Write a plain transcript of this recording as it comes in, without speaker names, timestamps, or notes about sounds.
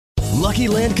Lucky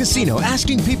Land Casino,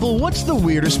 asking people, what's the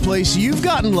weirdest place you've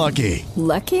gotten lucky?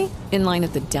 Lucky? In line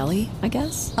at the deli, I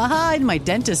guess? Aha, in my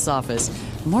dentist's office.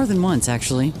 More than once,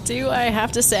 actually. Do I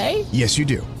have to say? Yes, you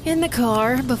do. In the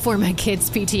car before my kids'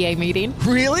 PTA meeting.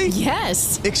 Really?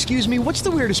 Yes. Excuse me, what's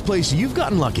the weirdest place you've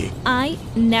gotten lucky? I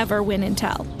never win and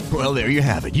tell. Well, there you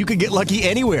have it. You can get lucky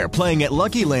anywhere, playing at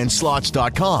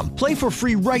LuckyLandSlots.com. Play for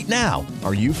free right now.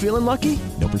 Are you feeling lucky?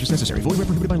 No purchase necessary. Void where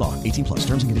prohibited by law. 18 plus.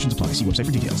 Terms and conditions apply. See website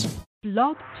for details.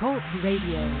 Blog Talk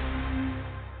Radio.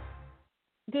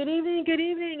 Good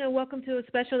evening, and welcome to a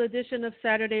special edition of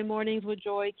Saturday Mornings with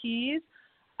Joy Keys.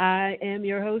 I am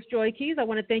your host, Joy Keys. I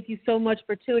want to thank you so much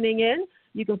for tuning in.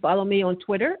 You can follow me on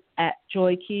Twitter at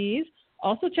Joy Keys.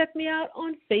 Also check me out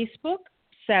on Facebook,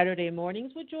 Saturday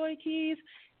Mornings with Joy Keys,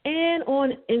 and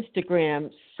on Instagram,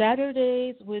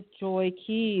 Saturdays with Joy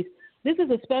Keys. This is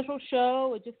a special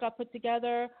show. It just got put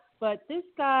together, but this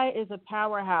guy is a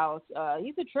powerhouse.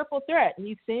 He's a triple threat.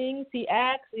 He sings, he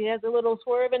acts, he has a little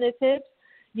swerve in his hips.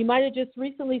 You might have just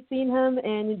recently seen him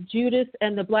in Judas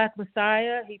and the Black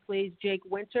Messiah. He plays Jake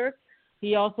Winter.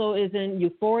 He also is in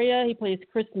Euphoria. He plays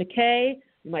Chris McKay.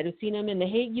 You might have seen him in The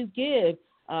Hate U Give,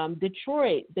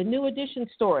 Detroit, The New Edition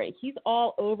Story. He's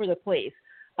all over the place.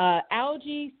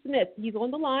 Algee Smith, he's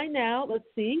on the line now. Let's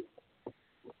see.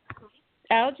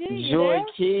 Algee, you Joy there?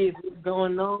 Keys, what's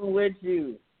going on with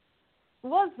you?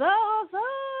 What's up?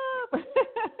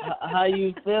 How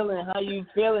you feeling?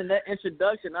 That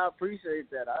introduction, I appreciate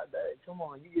that. Come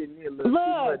on, you getting me a little too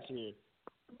much here.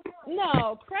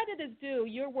 No, credit is due.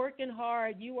 You're working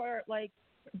hard. You are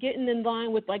getting in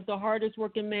line with the hardest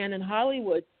working man in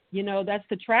Hollywood. You know, that's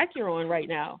the track you're on right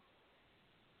now.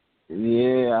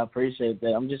 Yeah, I appreciate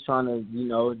that. I'm just trying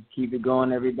to, keep it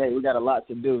going every day. We got a lot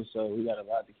to do, so we got a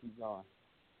lot to keep going.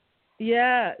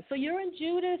 Yeah. So you're in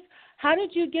Judas. How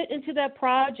did you get into that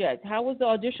project? How was the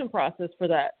audition process for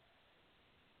that?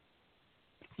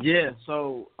 Yeah.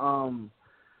 So,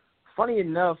 funny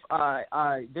enough,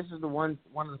 this is one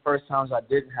of the first times I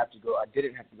didn't have to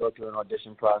go through an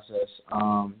audition process.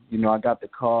 I got the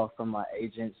call from my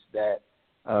agents that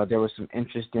there was some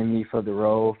interest in me for the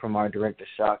role from our director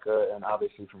Shaka and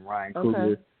obviously from Ryan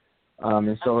Coogler.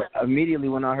 And so immediately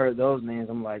when I heard those names,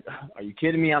 I'm like, are you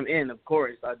kidding me? I'm in, of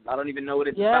course. I don't even know what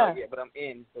it's about yet, but I'm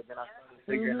in. So then I started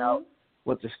figuring out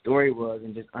what the story was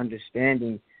and just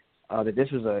understanding that this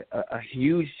was a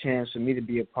huge chance for me to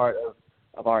be a part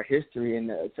of our history, and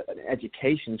it's an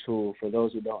education tool for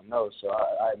those who don't know. So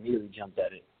I immediately jumped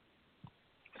at it.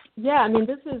 Yeah, I mean,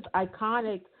 this is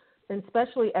iconic, and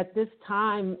especially at this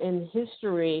time in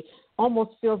history,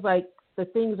 almost feels like the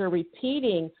things are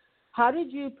repeating. How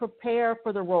did you prepare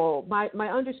for the role? My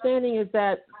understanding is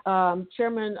that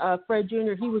Chairman Fred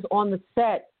Jr., he was on the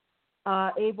set.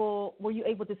 Were you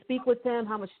able to speak with him?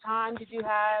 How much time did you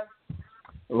have?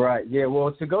 Right. Yeah.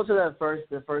 Well, to go to the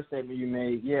first statement you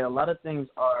made, a lot of things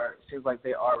seems like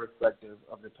they are reflective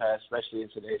of the past, especially in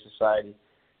today's society.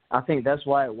 I think that's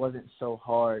why it wasn't so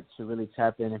hard to really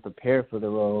tap in and prepare for the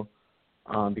role,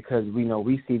 because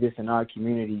we see this in our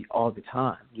community all the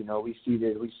time. We see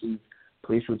this. We see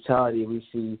police brutality. We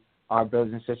see our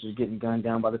brothers and sisters getting gunned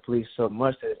down by the police so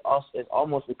much that it's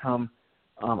almost become,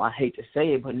 I hate to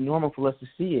say it, but normal for us to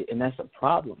see it, and that's a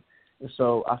problem. And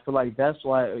so I feel like that's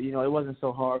why, it wasn't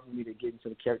so hard for me to get into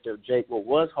the character of Jake. What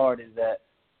was hard is that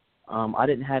I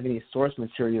didn't have any source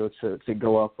material to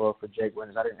go off of for Jake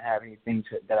Winters. I didn't have anything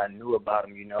that I knew about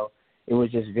him, It was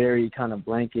just very kind of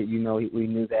blanket, We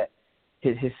knew that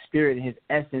his spirit and his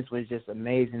essence was just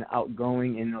amazing,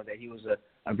 outgoing, and that he was a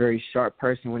very sharp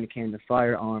person when it came to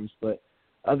firearms. But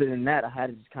other than that, I had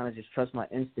to just kind of trust my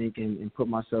instinct and put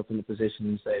myself in the position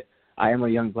and say, I am a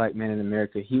young black man in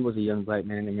America. He was a young black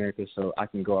man in America, so I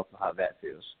can go off of how that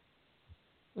feels.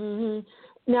 Mm-hmm.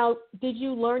 Now, did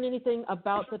you learn anything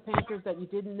about the Panthers that you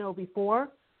didn't know before?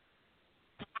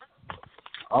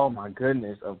 Oh, my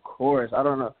goodness, of course. I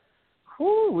don't know.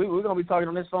 We're going to be talking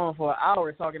on this phone for an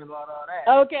hour talking about all that.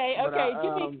 Okay.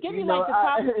 But, give me the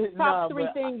top three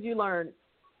things you learned.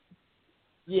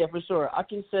 Yeah, for sure. I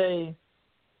can say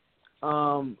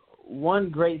one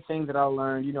great thing that I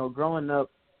learned, growing up,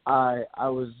 I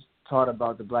was taught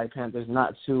about the Black Panthers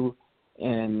not to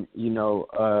in,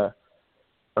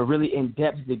 a really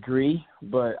in-depth degree,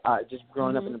 but just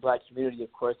growing up in the black community,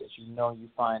 of course, that you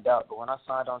find out. But when I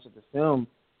signed on to the film,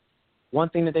 one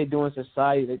thing that they do in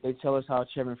society, they tell us how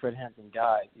Chairman Fred Hampton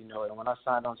died, and when I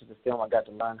signed on to the film, I got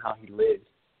to learn how he lived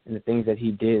and the things that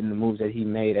he did and the moves that he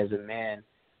made as a man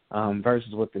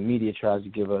versus what the media tries to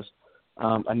give us.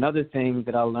 Another thing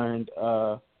that I learned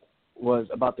was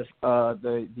about the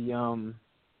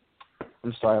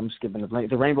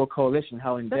Rainbow Coalition,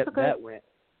 how in depth that went.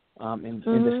 in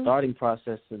the starting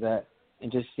process to that,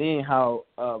 and just seeing how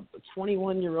a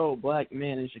 21-year-old black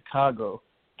man in Chicago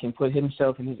can put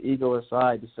himself and his ego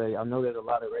aside to say, I know there's a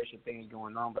lot of racial things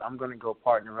going on, but I'm going to go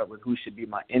partner up with who should be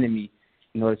my enemy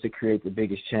in order to create the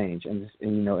biggest change in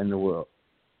the world.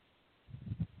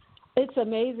 It's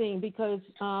amazing because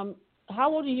how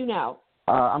old are you now?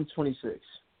 I'm 26.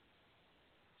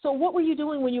 So what were you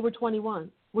doing when you were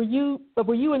 21? Were you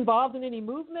involved in any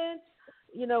movements?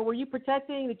 Were you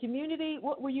protecting the community?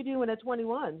 What were you doing at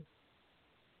 21?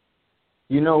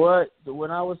 You know what? When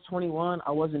I was 21,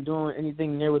 I wasn't doing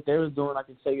anything near what they was doing. I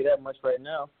can tell you that much right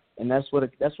now. And that's what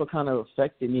kind of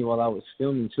affected me while I was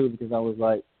filming too, because I was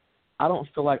like, I don't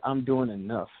feel like I'm doing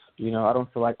enough. I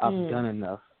don't feel like I've done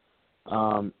enough.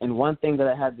 And one thing that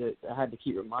I had to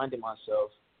keep reminding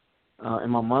myself,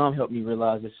 and my mom helped me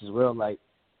realize this as well, like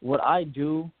what I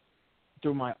do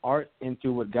through my art and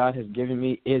through what God has given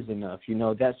me is enough.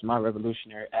 That's my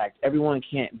revolutionary act. Everyone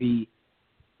can't be,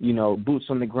 boots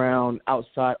on the ground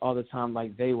outside all the time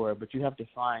like they were, but you have to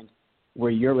find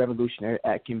where your revolutionary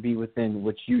act can be within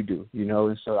what you do,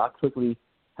 and so I quickly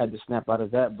had to snap out of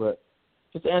that. But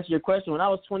just to answer your question, when I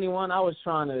was 21, I was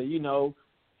trying to,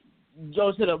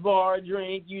 go to the bar,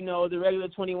 drink, the regular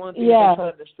 21 things they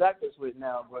try to distract us with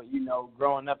now. But,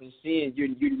 growing up and seeing, you're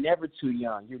never too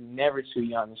young. You're never too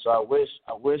young. And so I wish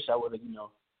I would have,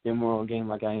 been more on game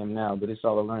like I am now, but it's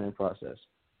all a learning process.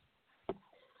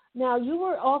 Now, you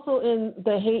were also in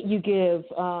The Hate U Give,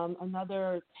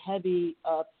 another heavy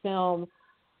film.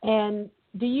 And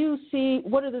do you see,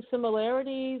 what are the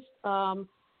similarities?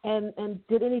 And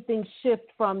did anything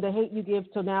shift from The Hate U Give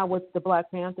to now with the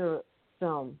Black Panther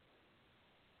film?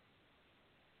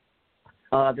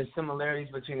 The similarities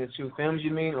between the two films,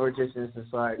 you mean, or just in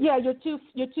society? Yeah, your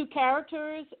two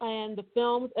characters and the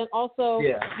films, and also,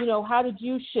 how did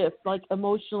you shift, like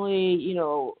emotionally,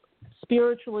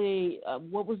 spiritually?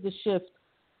 What was the shift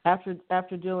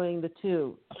after doing the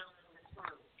two?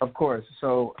 Of course.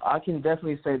 So I can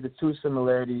definitely say the two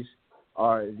similarities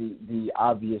are the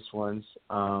obvious ones.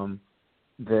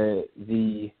 The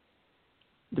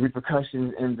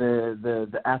repercussions and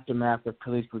the aftermath of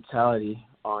police brutality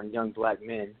on young black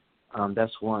men.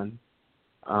 That's one.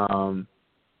 I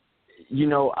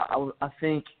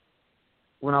think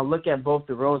when I look at both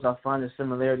the roles, I find the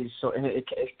similarities. So, and it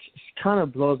kind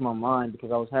of blows my mind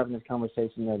because I was having this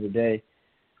conversation the other day.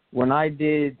 When I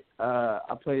did,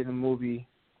 I played in a movie,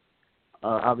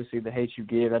 obviously The Hate U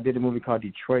Give. I did a movie called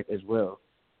Detroit as well.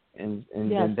 And in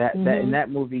that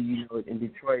movie, in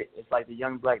Detroit, it's like the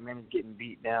young black man is getting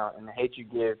beat down, and The Hate U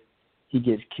Give, he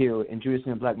gets killed. And Judas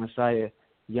and the Black Messiah,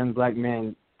 the young black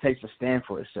man takes a stand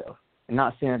for himself. And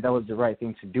not saying that was the right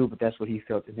thing to do, but that's what he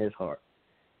felt in his heart.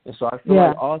 And so I feel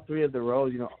like all three of the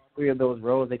roles, all three of those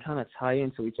roles, they kind of tie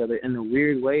into each other in a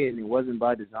weird way, and it wasn't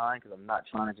by design because I'm not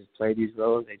trying to just play these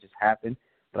roles; they just happen.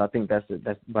 But I think that's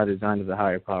by design of the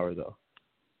higher power, though.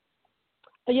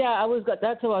 Yeah,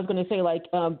 that's what I was going to say. Like,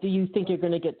 do you think you're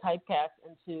going to get typecast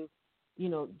into,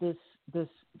 this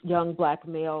young black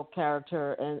male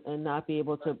character and not be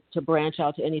able to branch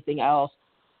out to anything else?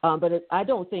 But I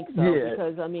don't think so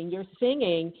because you're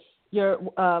singing.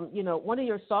 One of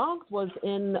your songs was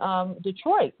in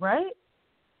Detroit, right?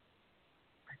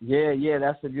 Yeah,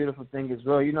 that's the beautiful thing as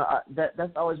well.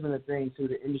 That's always been a thing too.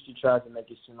 The industry tries to make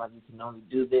it seem like you can only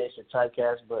do this or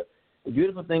typecast, but the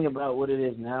beautiful thing about what it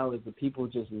is now is the people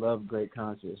just love great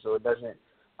concerts. So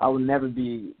I will never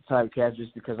be typecast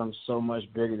just because I'm so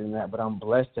much bigger than that. But I'm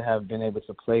blessed to have been able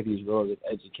to play these roles with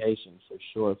education for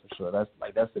sure.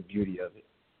 That's the beauty of it.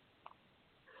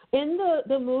 In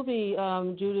the movie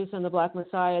Judas and the Black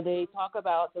Messiah, they talk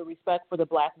about the respect for the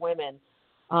black women.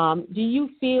 Do you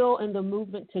feel in the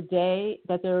movement today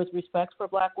that there is respect for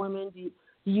black women? Do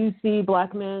you see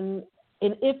black men,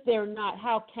 and if they're not,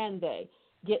 how can they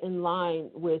get in line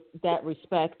with that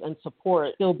respect and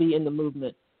support, still be in the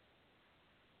movement?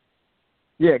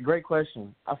 Yeah, great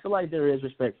question. I feel like there is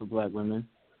respect for black women.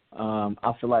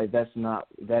 I feel like that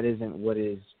isn't what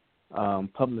is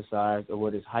publicized or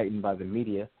what is heightened by the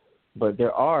media. But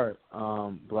there are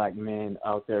black men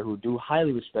out there who do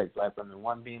highly respect black women,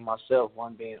 one being myself,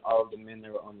 one being all of the men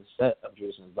that were on the set of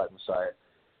Judas and the Black Messiah.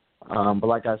 But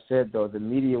like I said, though, the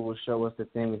media will show us the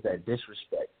things that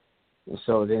disrespect. And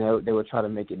so they will try to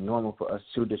make it normal for us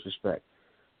to disrespect.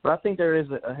 But I think there is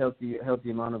a healthy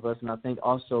amount of us, and I think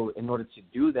also in order to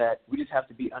do that, we just have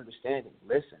to be understanding,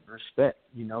 listen, respect,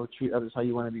 treat others how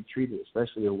you want to be treated,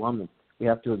 especially a woman. We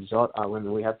have to exalt our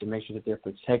women. We have to make sure that they're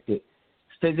protected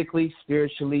physically,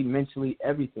 spiritually, mentally,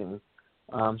 everything.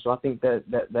 So I think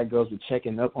that goes with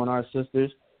checking up on our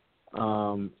sisters.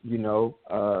 spending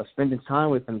time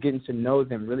with them, getting to know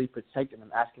them, really protecting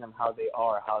them, asking them how they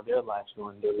are, how their life's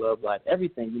going, their love life,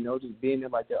 everything, just being there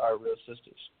like they are real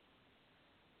sisters.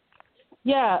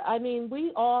 Yeah, I mean,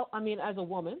 as a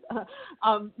woman,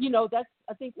 that's,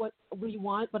 I think, what we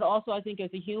want, but also I think as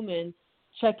a human,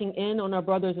 checking in on our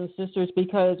brothers and sisters,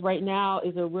 because right now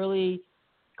is a really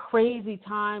crazy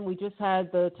time. We just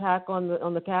had the attack on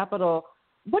the Capitol.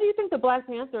 What do you think the Black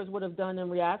Panthers would have done in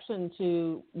reaction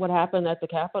to what happened at the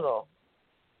Capitol?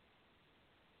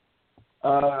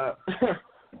 Well,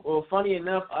 funny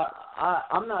enough,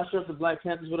 I'm not sure if the Black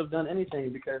Panthers would have done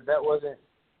anything, because that wasn't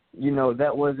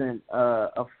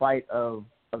a fight of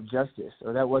justice,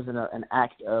 or that wasn't an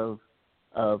act of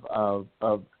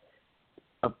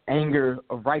anger,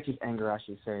 of righteous anger, I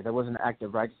should say. That wasn't an act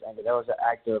of righteous anger. That was an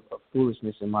act of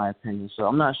foolishness, in my opinion. So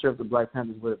I'm not sure if the Black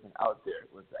Panthers would have been out there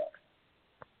with that.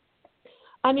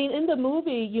 I mean, in the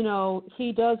movie,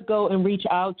 he does go and reach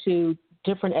out to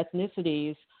different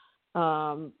ethnicities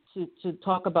to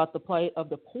talk about the plight of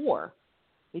the poor,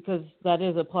 because that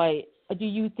is a plight. Do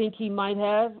you think he might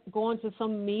have gone to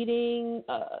some meeting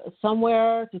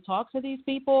somewhere to talk to these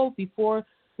people before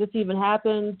this even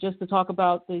happened, just to talk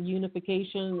about the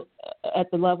unification at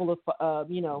the level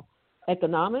of,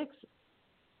 economics?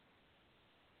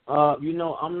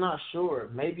 I'm not sure.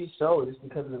 Maybe so, just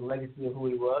because of the legacy of who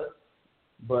he was.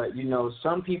 But,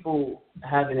 some people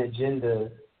have an agenda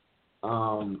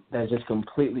that's just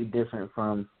completely different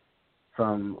from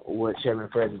what Chairman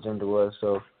Fred's agenda was.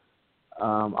 So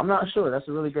I'm not sure. That's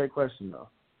a really great question, though.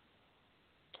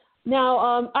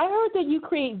 Now, I heard that you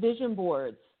create vision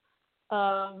boards.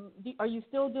 Are you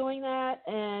still doing that?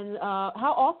 And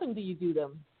how often do you do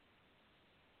them?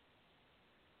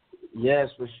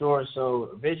 Yes, for sure.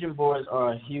 So vision boards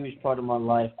are a huge part of my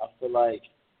life. I feel like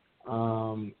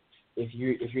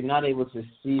if you're not able to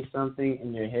see something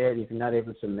in your head, if you're not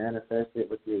able to manifest it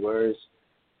with your words,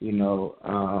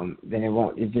 then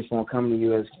it just won't come to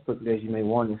you as quickly as you may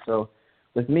want it. So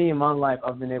with me in my life,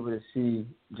 I've been able to see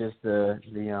just the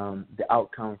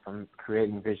outcome from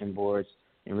creating vision boards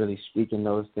and really speaking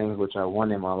those things which I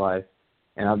want in my life.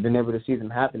 And I've been able to see them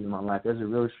happen in my life. There's a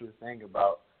real true thing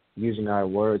about using our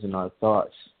words and our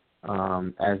thoughts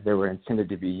as they were intended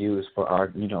to be used for our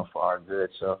good.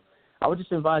 So I would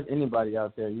just advise anybody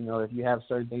out there, if you have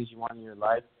certain things you want in your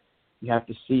life, you have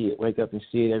to see it. Wake up and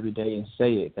see it every day and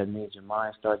say it. That means your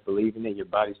mind starts believing it, your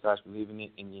body starts believing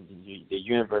it, and the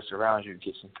universe around you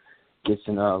gets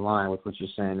in line with what you're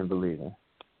saying and believing.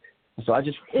 So I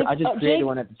just created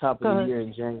one at the top of the year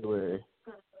in January.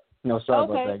 No, sorry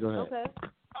about that. Go ahead. Okay.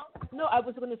 No, I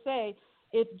was going to say,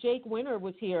 if Jake Winter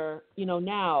was here,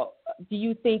 now, do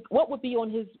you think, what would be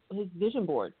on his vision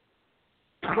board?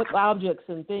 What objects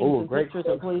and things and pictures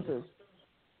and places?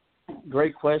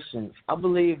 Great question. I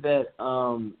believe that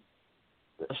a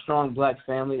strong Black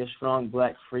family, a strong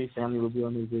Black free family will be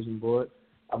on his vision board.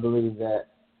 I believe that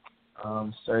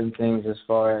certain things as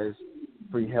far as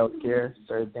free health care,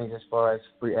 certain things as far as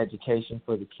free education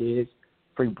for the kids,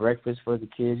 free breakfast for the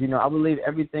kids. I believe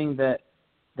everything that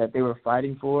they were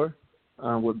fighting for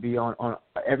would be on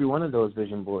every one of those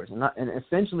vision boards. And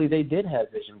essentially they did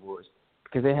have vision boards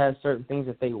because they had certain things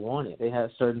that they wanted. They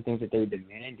had certain things that they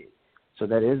demanded. So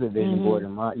that is a vision board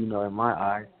in my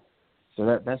eye. So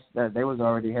that they was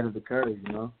already ahead of the curve,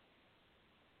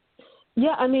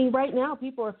 Yeah, I mean, right now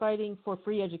people are fighting for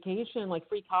free education, like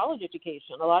free college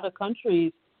education. A lot of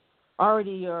countries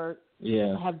already have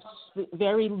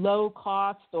very low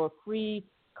cost or free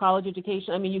college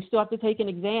education. I mean, you still have to take an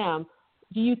exam.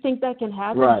 Do you think that can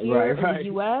happen here in the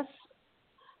U.S.?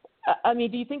 I mean,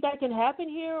 do you think that can happen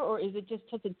here, or is it just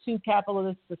such a too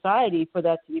capitalist society for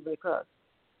that to even occur?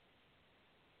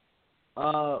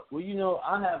 Well,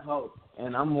 I have hope,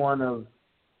 and I'm one of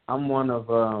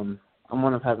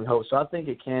having hope. So I think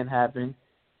it can happen.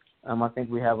 I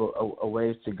think we have a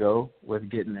ways to go with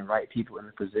getting the right people in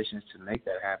the positions to make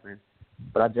that happen.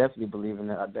 But I definitely believe in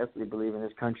that. I definitely believe in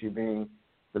this country being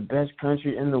the best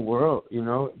country in the world.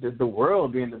 The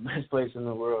world being the best place in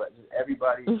the world.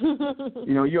 Everybody,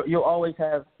 you'll always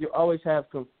have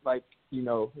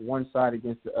one side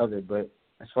against the other. But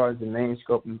as far as the main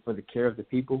scope and for the care of the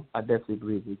people, I definitely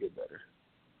believe we get better.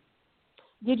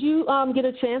 Did you get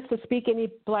a chance to speak any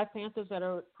Black Panthers that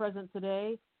are present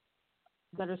today,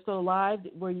 that are still alive?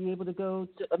 Were you able to go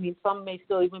to, some may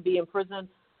still even be in prison.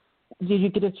 Did you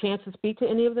get a chance to speak to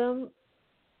any of them?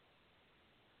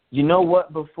 You know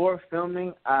what? Before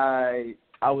filming, I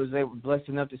was blessed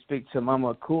enough to speak to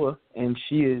Mama Akua, and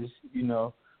she is,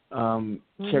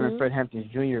 Chairman Fred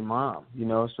Hampton's junior mom,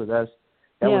 so that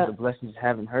was a blessing, just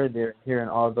having her there, hearing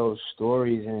all those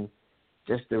stories and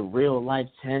just the real life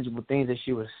tangible things that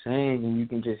she was saying, and you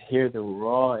can just hear the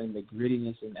raw and the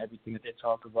grittiness and everything that they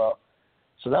talk about.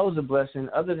 So that was a blessing.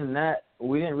 Other than that,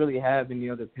 we didn't really have any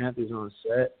other Panthers on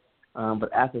set.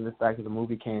 But after the fact that the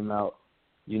movie came out,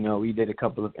 you know, we did a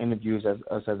couple of interviews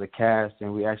as a cast,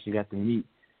 and we actually got to meet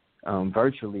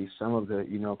virtually some of the,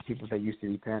 you know, people that used to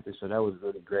be Panthers. So that was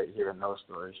really great hearing those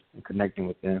stories and connecting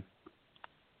with them.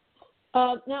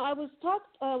 Now, I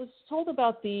was told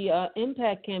about the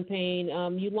Impact campaign.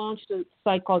 You launched a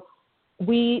site called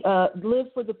We Live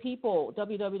for the People,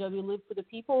 www.live for the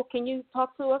people. Can you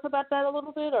talk to us about that a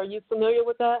little bit? Are you familiar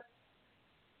with that?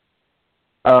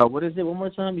 What is it? One more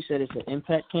time. You said it's an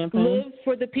Impact campaign? Live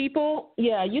for the People.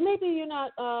 Yeah, you're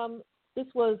not. This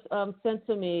was sent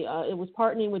to me. It was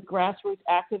partnering with grassroots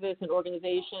activists and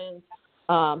organizations,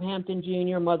 Hampton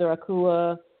Jr., Mother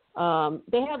Akua.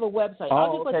 They have a website.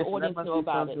 I'll just let the audience know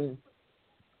about it.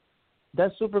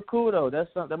 That's super cool, though.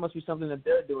 That must be something that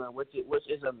they're doing, which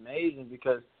is amazing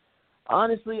because,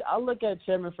 honestly, I look at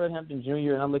Chairman Fred Hampton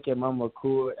Jr. and I look at Mama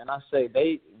Akua, and I say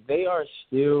they are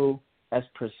still as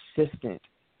persistent,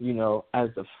 you know, as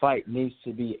the fight needs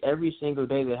to be. Every single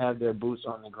day they have their boots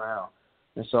on the ground.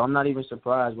 And so I'm not even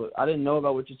surprised. I didn't know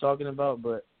about what you're talking about,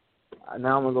 but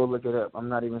now I'm going to go look it up. I'm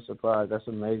not even surprised. That's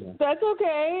amazing. That's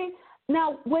okay.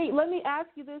 Now, wait, let me ask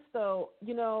you this, though.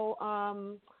 You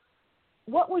know,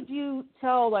 what would you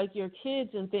tell, like, your kids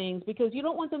and things? Because you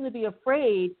don't want them to be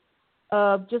afraid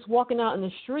of just walking out in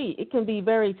the street. It can be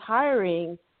very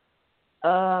tiring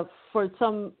for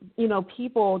some, you know,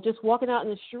 people just walking out in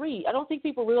the street. I don't think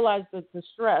people realize the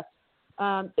stress.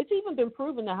 It's even been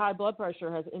proven that high blood pressure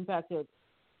has impacted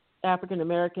African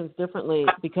Americans differently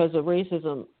because of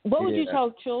racism. What would you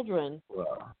tell children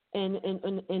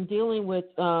in dealing with,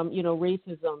 you know,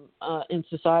 racism in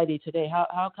society today?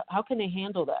 How can they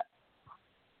handle that?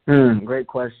 Great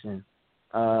question.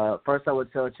 First, I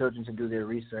would tell children to do their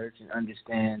research and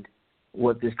understand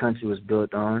what this country was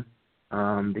built on,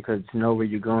 because to know where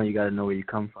you're going, you got to know where you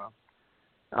come from.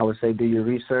 I would say do your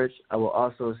research. I will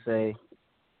also say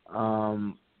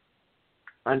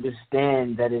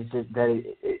understand that it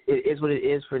is what it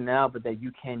is for now, but that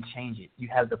you can change it. You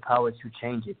have the power to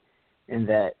change it, and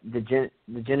that the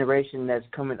generation that's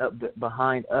coming up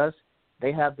behind us,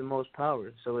 they have the most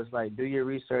power. So it's like, do your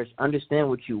research, understand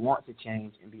what you want to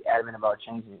change, and be adamant about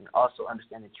changing it, and also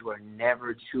understand that you are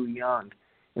never too young.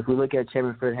 If we look at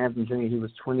Chairman Fred Hampton Jr., he was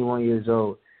 21 years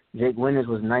old. Jake Winters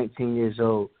was 19 years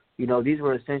old. You know, these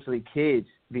were essentially kids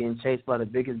being chased by the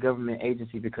biggest government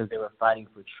agency because they were fighting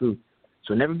for truth.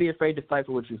 So never be afraid to fight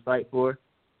for what you fight for,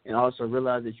 and also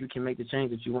realize that you can make the change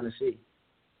that you want to see.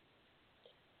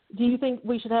 Do you think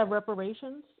we should have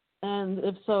reparations? And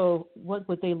if so, what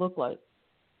would they look like?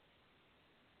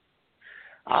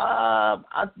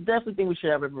 I definitely think we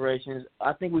should have reparations.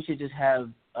 I think we should just have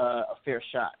a fair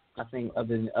shot. I think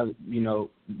you know,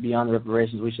 beyond the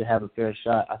reparations, we should have a fair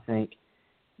shot. I think,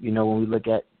 you know, when we look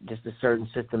at just a certain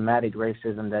systematic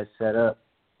racism that's set up,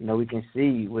 you know, we can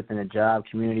see within the job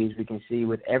communities, we can see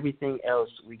with everything else,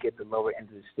 we get the lower end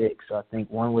of the stick. So I think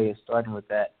one way of starting with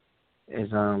that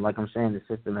is, like I'm saying, the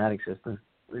systematic system.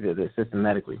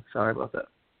 Systematically. Sorry about that.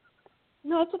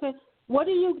 No, it's okay. What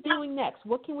are you doing next?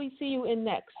 What can we see you in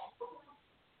next?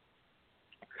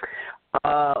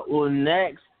 Well,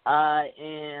 next I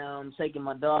am taking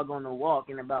my dog on a walk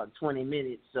in about 20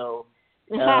 minutes. So,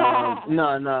 next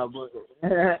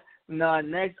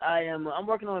I'm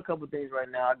working on a couple of things right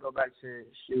now. I go back to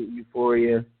shoot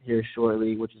Euphoria here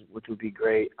shortly, which would be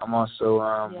great. I'm also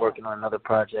working on another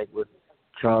project with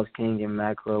Charles King and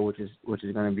Macro, which is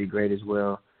going to be great as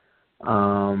well.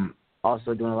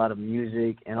 Also doing a lot of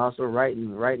music and also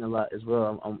writing a lot as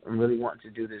well. I'm really wanting to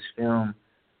do this film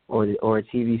or a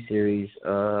TV series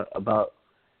about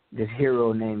this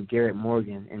hero named Garrett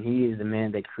Morgan, and he is the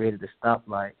man that created the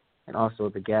stoplight and also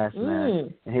the gas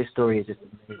mask. And his story is just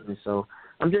amazing. So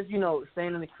I'm just, you know,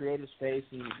 staying in the creative space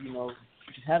and, you know,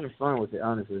 just having fun with it,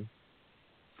 honestly.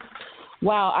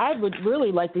 Wow, I would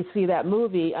really like to see that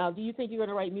movie. Do you think you're going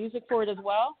to write music for it as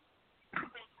well?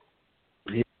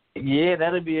 Yeah,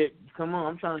 that'll be it. Come on,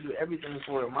 I'm trying to do everything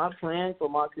for it. My plan for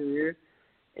my career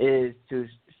is to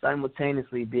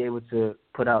simultaneously be able to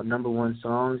put out #1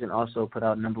 songs and also put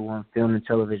out #1 film and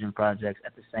television projects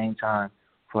at the same time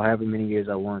for however many years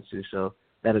I want to. So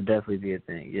that'll definitely be a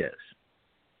thing, yes.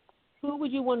 Who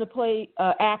would you want to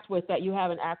act with that you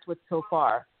haven't acted with so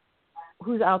far?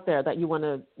 Who's out there that you want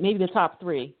to, maybe the top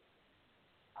 3?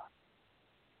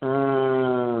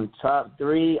 Top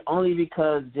 3, only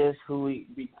because who he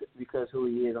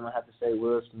is. I'm gonna have to say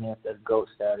Will Smith as GOAT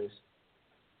status.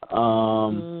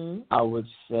 I would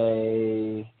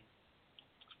say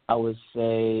I would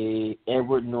say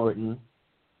Edward Norton.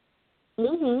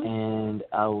 And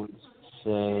I would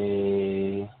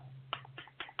say,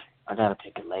 I gotta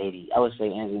pick a lady. I would say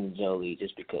Angelina Jolie,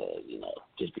 just because.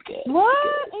 What?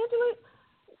 Angela?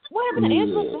 What happened to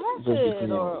Angela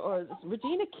Bassett or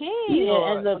Regina King? Yeah,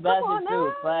 Angela Bassett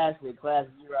too. Classic.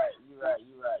 You're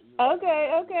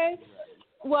right. Okay.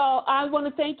 Well, I want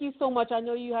to thank you so much. I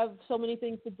know you have so many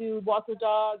things to do, walk your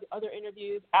dog, other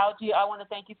interviews. Algee, I want to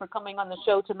thank you for coming on the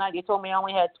show tonight. You told me I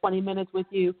only had 20 minutes with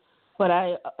you, but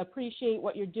I appreciate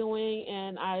what you're doing,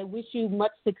 and I wish you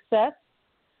much success.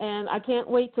 And I can't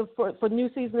wait for the new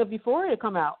season of Euphoria to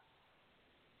come out.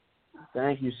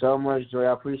 Thank you so much, Joy.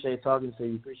 I appreciate talking to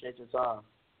you. Appreciate your time.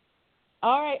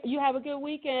 All right. You have a good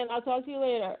weekend. I'll talk to you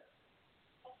later.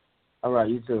 All right.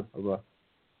 You too.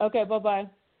 Bye-bye. Okay. Bye-bye.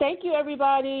 Thank you,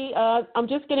 everybody. I'm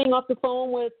just getting off the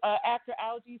phone with actor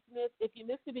Algee Smith. If you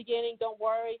missed the beginning, don't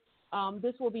worry.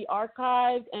 This will be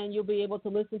archived, and you'll be able to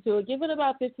listen to it. Give it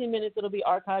about 15 minutes. It'll be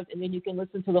archived, and then you can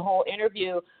listen to the whole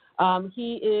interview.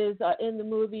 He is in the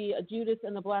movie Judas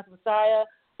and the Black Messiah,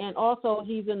 and also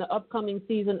he's in the upcoming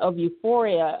season of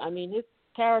Euphoria. I mean, his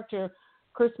character,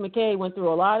 Chris McKay, went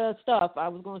through a lot of stuff. I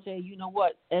was going to say, you know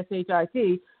what,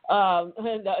 SHIT,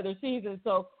 and the other seasons.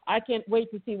 So I can't wait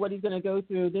to see what he's going to go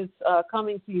through this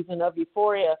coming season of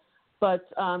Euphoria. But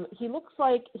he looks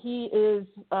like he is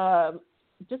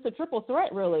just a triple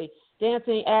threat, really.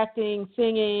 Dancing, acting,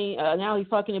 singing. Now he's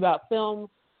talking about film,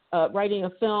 writing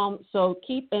a film. So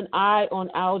keep an eye on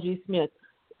Algee Smith.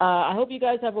 I hope you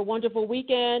guys have a wonderful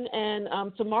weekend. And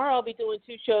tomorrow I'll be doing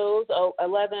two shows,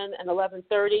 11 and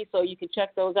 11:30, so you can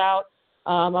check those out.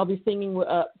 I'll be speaking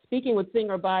with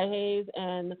singer Bai Hayes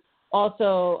and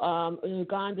also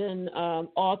Ugandan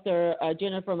author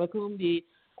Jennifer Makumbi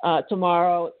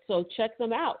tomorrow. So check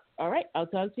them out. All right. I'll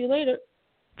talk to you later.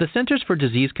 The Centers for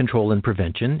Disease Control and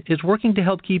Prevention is working to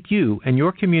help keep you and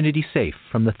your community safe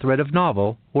from the threat of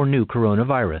novel or new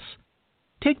coronavirus.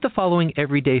 Take the following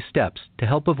everyday steps to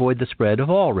help avoid the spread of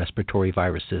all respiratory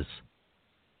viruses.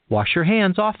 Wash your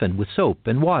hands often with soap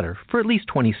and water for at least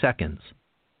 20 seconds.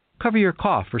 Cover your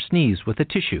cough or sneeze with a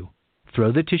tissue.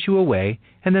 Throw the tissue away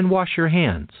and then wash your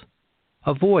hands.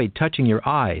 Avoid touching your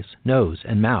eyes, nose,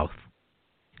 and mouth.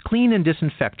 Clean and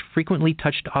disinfect frequently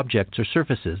touched objects or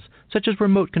surfaces, such as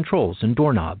remote controls and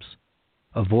doorknobs.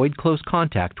 Avoid close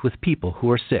contact with people who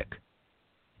are sick.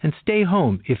 And stay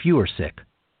home if you are sick.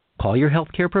 Call your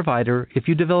healthcare provider if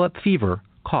you develop fever,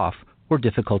 cough, or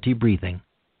difficulty breathing.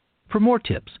 For more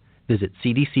tips, visit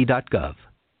cdc.gov.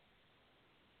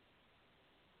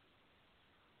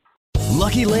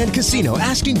 Lucky Land Casino,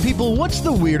 asking people, what's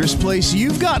the weirdest place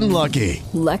you've gotten lucky?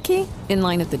 Lucky? In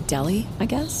line at the deli, I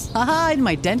guess? Aha, in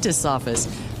my dentist's office.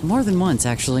 More than once,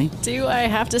 actually. Do I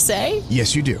have to say?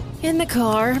 Yes, you do. In the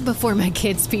car before my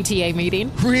kids' PTA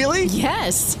meeting. Really?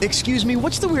 Yes. Excuse me,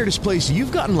 what's the weirdest place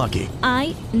you've gotten lucky?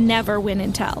 I never win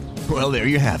and tell. Well, there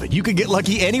you have it. You can get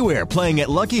lucky anywhere, playing at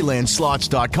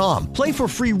LuckyLandSlots.com. Play for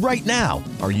free right now.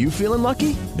 Are you feeling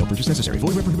lucky? No purchase necessary. Void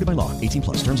where prohibited by law.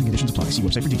 18+. Terms and conditions apply. See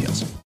website for details.